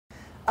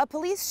A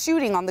police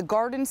shooting on the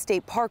Garden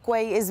State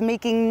Parkway is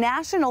making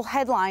national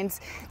headlines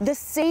the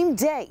same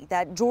day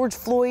that George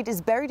Floyd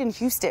is buried in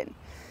Houston.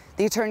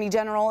 The Attorney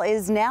General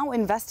is now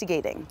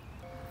investigating.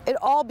 It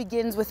all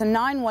begins with a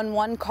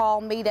 911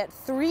 call made at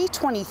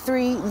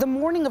 3:23 the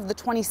morning of the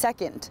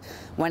 22nd,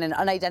 when an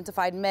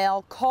unidentified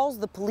male calls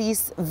the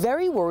police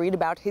very worried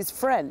about his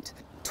friend,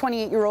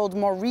 28-year-old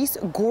Maurice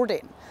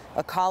Gordon,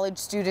 a college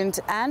student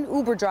and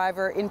Uber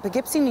driver in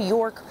Poughkeepsie, New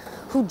York,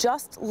 who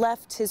just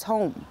left his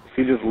home.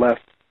 He just left.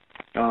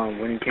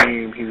 When he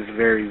came, he was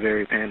very,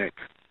 very panicked.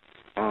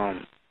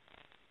 And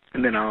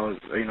then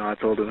I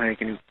told him, hey,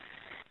 can you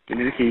give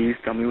me the keys,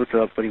 tell me what's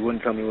up, but he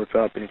wouldn't tell me what's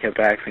up, and he kept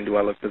asking, do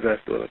I look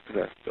possessed, do I look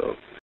possessed? So.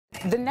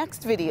 The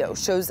next video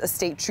shows a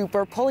state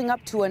trooper pulling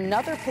up to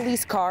another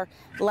police car,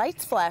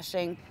 lights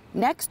flashing,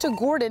 next to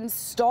Gordon's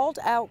stalled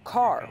out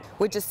car,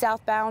 which is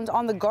southbound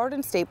on the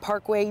Garden State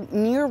Parkway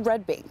near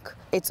Red Bank.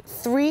 It's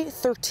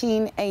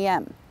 3:13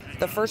 a.m.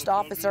 The first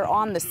officer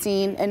on the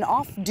scene, an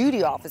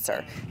off-duty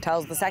officer,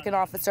 tells the second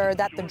officer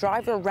that the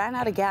driver ran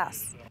out of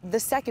gas. The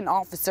second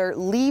officer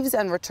leaves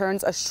and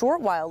returns a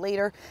short while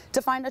later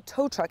to find a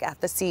tow truck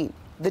at the scene.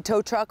 The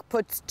tow truck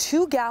puts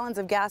 2 gallons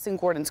of gas in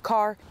Gordon's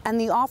car, and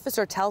the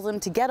officer tells him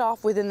to get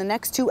off within the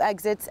next 2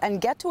 exits and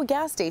get to a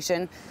gas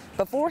station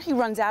before he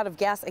runs out of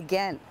gas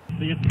again.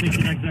 So you have to take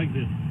the next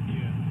exit,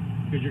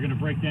 because you're going to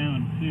break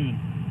down soon.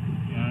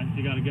 So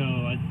you got to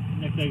go.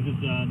 Next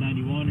exit's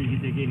 91, or you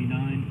can take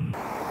 89.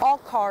 All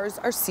cars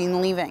are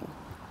seen leaving.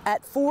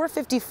 At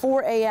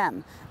 4:54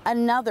 a.m.,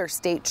 another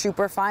state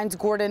trooper finds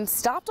Gordon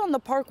stopped on the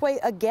Parkway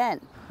again,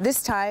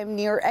 this time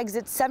near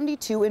exit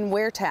 72 in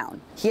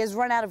Waretown. He has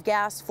run out of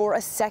gas for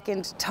a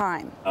second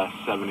time.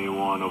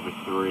 71 over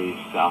 3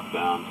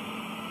 southbound.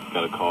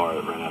 Got a car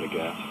that ran out of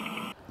gas.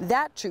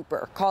 That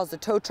trooper calls the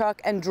tow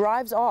truck and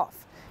drives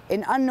off.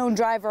 An unknown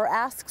driver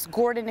asks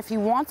Gordon if he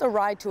wants a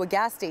ride to a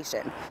gas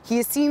station. He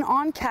is seen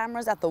on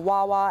cameras at the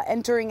Wawa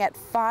entering at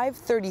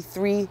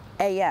 5:33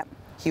 a.m.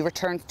 He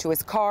returns to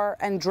his car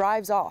and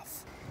drives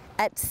off.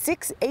 At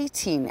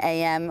 6:18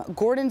 a.m.,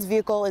 Gordon's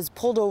vehicle is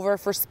pulled over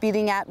for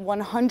speeding at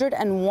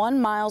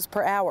 101 miles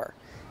per hour,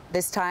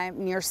 this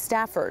time near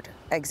Stafford,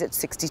 exit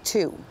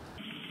 62.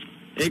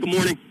 Hey, good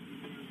morning.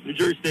 New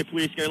Jersey State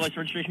Police, got your license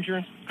registration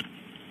insurance?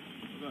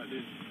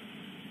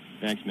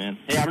 Thanks, man.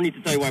 Hey, I don't need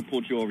to tell you why I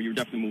pulled you over. You were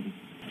definitely moving.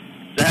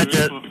 So I had you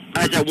at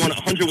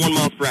 101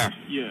 miles per hour.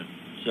 Yeah.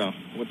 So,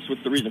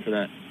 what's the reason for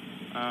that?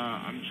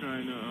 I'm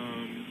trying to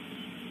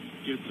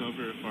get to a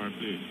very far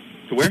place.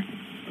 To where?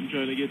 I'm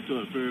trying to get to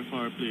a very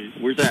far place.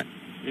 Where's that?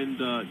 In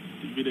the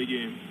video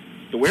game.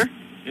 The where?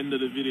 End of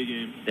the video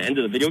game. The end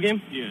of the video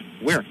game? Yeah.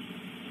 Where?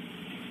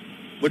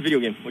 What video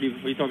game? What are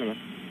you talking about?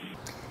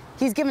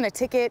 He's given a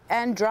ticket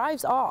and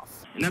drives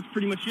off. And that's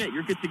pretty much it.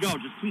 You're good to go.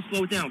 Just please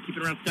slow it down. Keep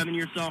it around 70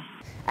 or so.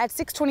 At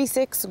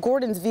 6:26,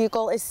 Gordon's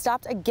vehicle is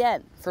stopped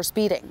again for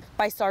speeding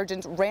by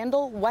Sergeant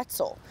Randall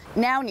Wetzel,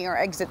 now near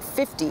exit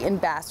 50 in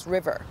Bass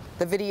River.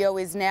 The video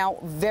is now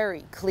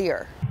very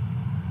clear.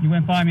 You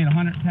went by me at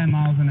 110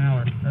 miles an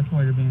hour. That's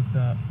why you're being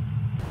stopped.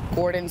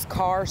 Gordon's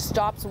car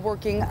stops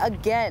working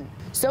again.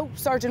 So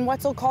Sergeant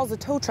Wetzel calls the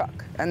tow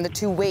truck and the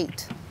two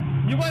wait.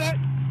 You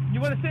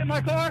wanna sit in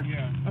my car?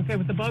 Yeah. Okay,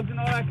 with the bugs and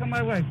all that, come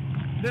my way.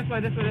 This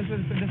way. No.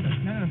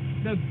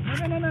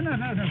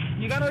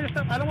 You got all your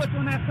stuff? I don't want you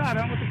on that side. I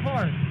don't want the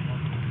cars.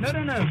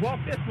 No. Walk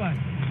this way.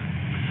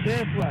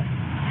 This way.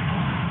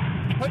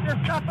 Put your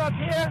stuff up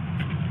here.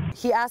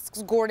 He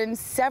asks Gordon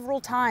several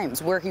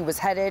times where he was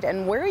headed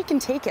and where he can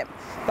take him,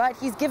 but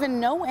he's given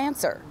no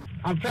answer.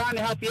 I'm trying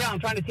to help you out. I'm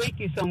trying to take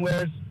you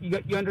somewhere.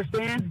 You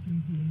understand?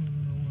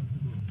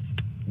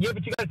 Yeah,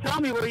 but you got to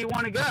tell me where you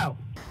want to go.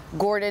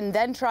 Gordon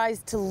then tries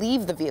to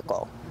leave the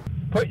vehicle.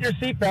 Put your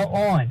seatbelt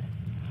on.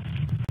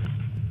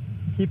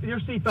 Keep your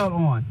seatbelt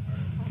on.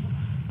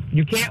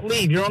 You can't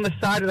leave. You're on the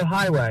side of the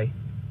highway.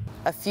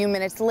 A few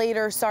minutes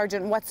later,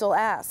 Sergeant Wetzel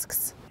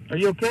asks, are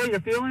you okay?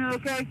 You're feeling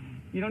okay?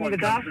 You don't need a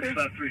doctor?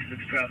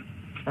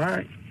 All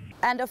right.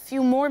 And a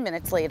few more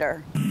minutes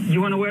later.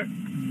 You want a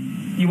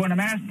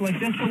mask like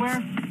this to wear?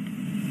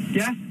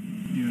 Yes?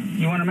 Yeah.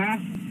 You want a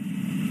mask?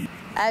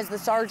 As the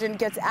sergeant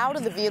gets out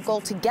of the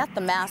vehicle to get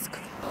the mask,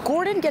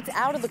 Gordon gets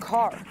out of the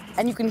car,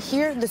 and you can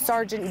hear the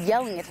sergeant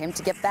yelling at him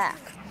to get back.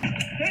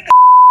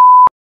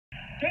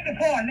 Take the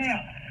car now.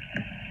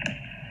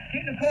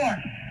 Take the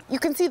car. You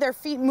can see their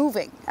feet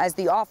moving as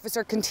the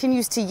officer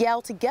continues to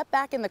yell to get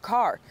back in the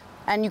car,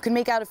 and you can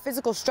make out a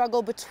physical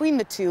struggle between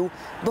the two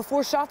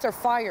before shots are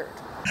fired.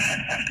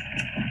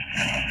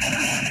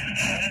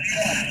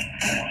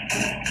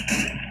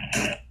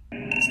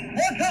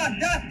 One time,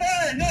 shots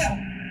fired now.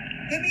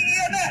 Give me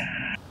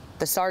EMS.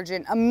 The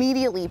sergeant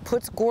immediately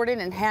puts Gordon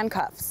in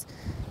handcuffs.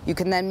 You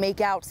can then make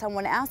out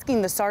someone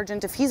asking the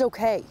sergeant if he's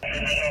okay.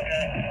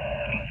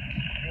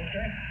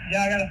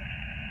 Yeah,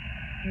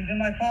 he was in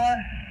my car.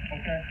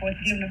 Okay. Went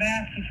to give him the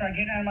mask. He tried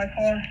getting out of my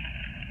car.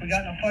 We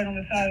got in a fight on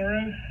the side of the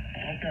road.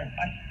 Okay.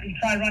 He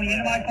tried running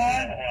into my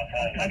car.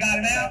 I got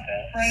him out,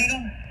 sprayed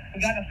him.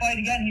 We got in a fight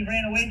again. He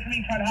ran away from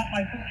me, tried to hop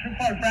my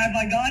car, grab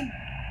my gun.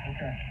 Okay.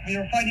 Okay. We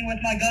were fighting with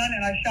my gun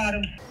and I shot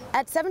him.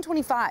 At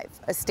 7:25,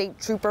 a state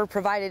trooper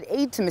provided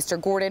aid to Mr.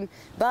 Gordon,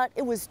 but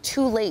it was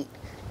too late.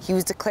 He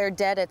was declared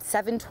dead at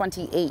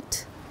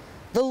 7:28.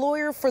 The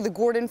lawyer for the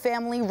Gordon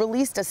family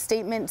released a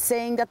statement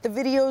saying that the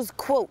videos,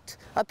 quote,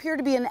 appear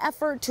to be an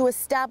effort to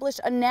establish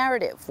a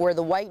narrative where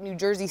the white New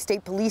Jersey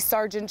State Police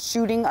sergeant's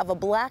shooting of a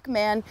black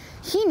man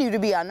he knew to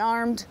be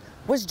unarmed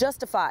was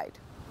justified.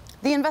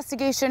 The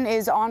investigation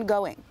is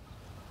ongoing.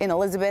 In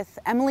Elizabeth,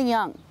 Emily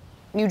Young,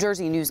 New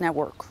Jersey News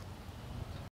Network.